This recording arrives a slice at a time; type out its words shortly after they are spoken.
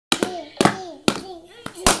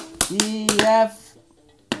E, F,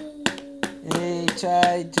 H,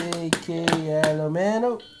 I, J, K, L, M,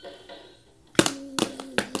 N,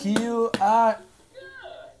 Q, R,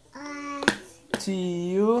 T,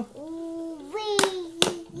 U,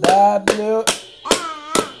 W,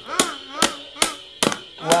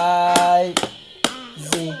 Y,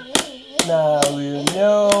 Z. Now you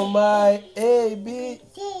know my AB.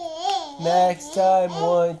 Next time,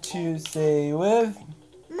 won't you say with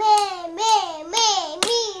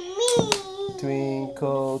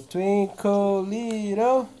twinkle, twinkle,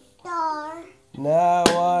 little star. Now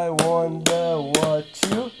I wonder what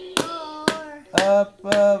you up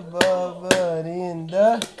above but in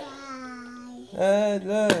the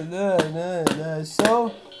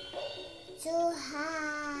so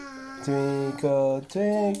High. twinkle,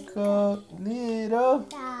 twinkle, little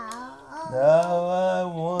Now I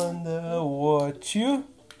wonder what you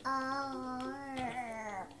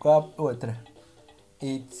Qual a outra?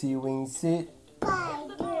 Itsy wincy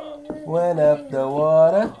Went up the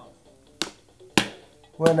water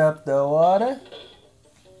Went up the water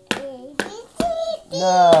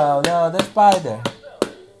No, the spider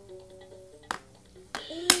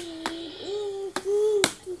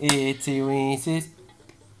Itsy wincy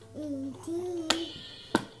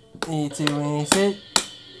Itsy wincy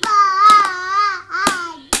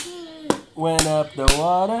Went up the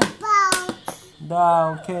water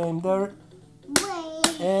Down came the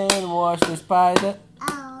and washed the spider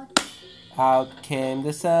Out came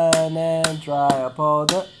the sun and dry up all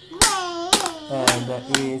the And the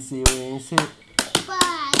itsy wincy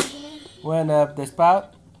Went up the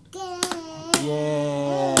spout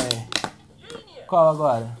Yeah Qual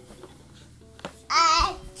agora?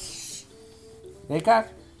 Vem cá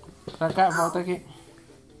Pra cá, volta aqui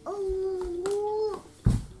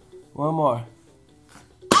One more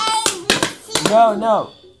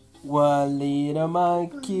No One little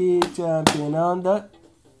monkey jumping on the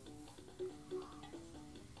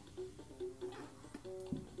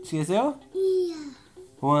Esqueceu?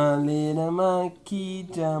 One little monkey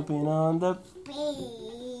jumping on the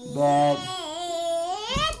bed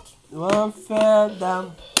One fell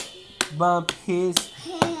down Bumped his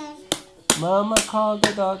head Mama called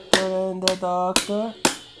the doctor and the doctor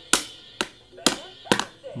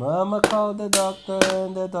Mama called the doctor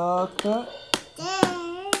and the doctor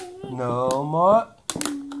No more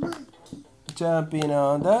jumping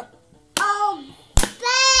on the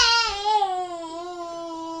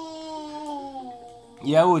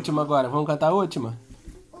E a última agora, vamos cantar a última?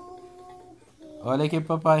 Olha aqui,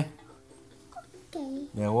 papai.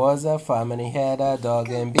 There was a farmer and he had a dog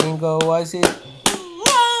and Bingo was it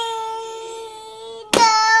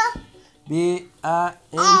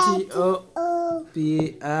B-I-N-G-O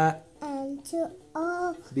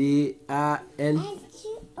B-I-N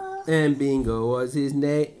And Bingo was his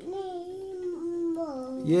name.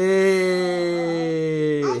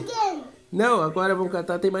 Yay! Não, agora vamos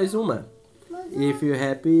cantar, tem mais uma. If you're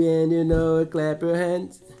happy and you know it, clap your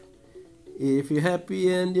hands. If you're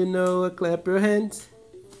happy and you know it, clap your hands.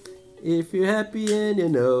 If you're happy and you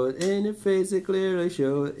know it, and your face it clearly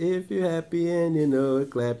shows. If you're happy and you know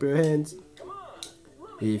it, clap your hands.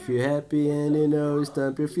 If you're happy and you know it,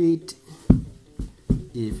 stomp your feet.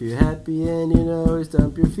 If you're happy and you know it,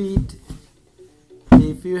 stomp your feet.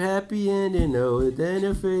 If you're happy and you know it, then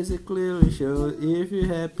your face it clearly shows. If you're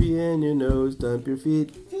happy and you know it, stomp your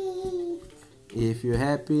feet. If you're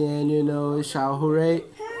happy and you know it, shout hooray.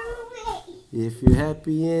 If you're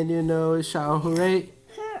happy and you know it, shout hooray.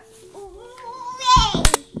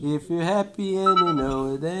 If you're happy and you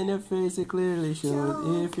know it, then your face it clearly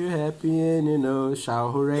shows. If you're happy and you know it,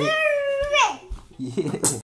 shout hooray. Yeah.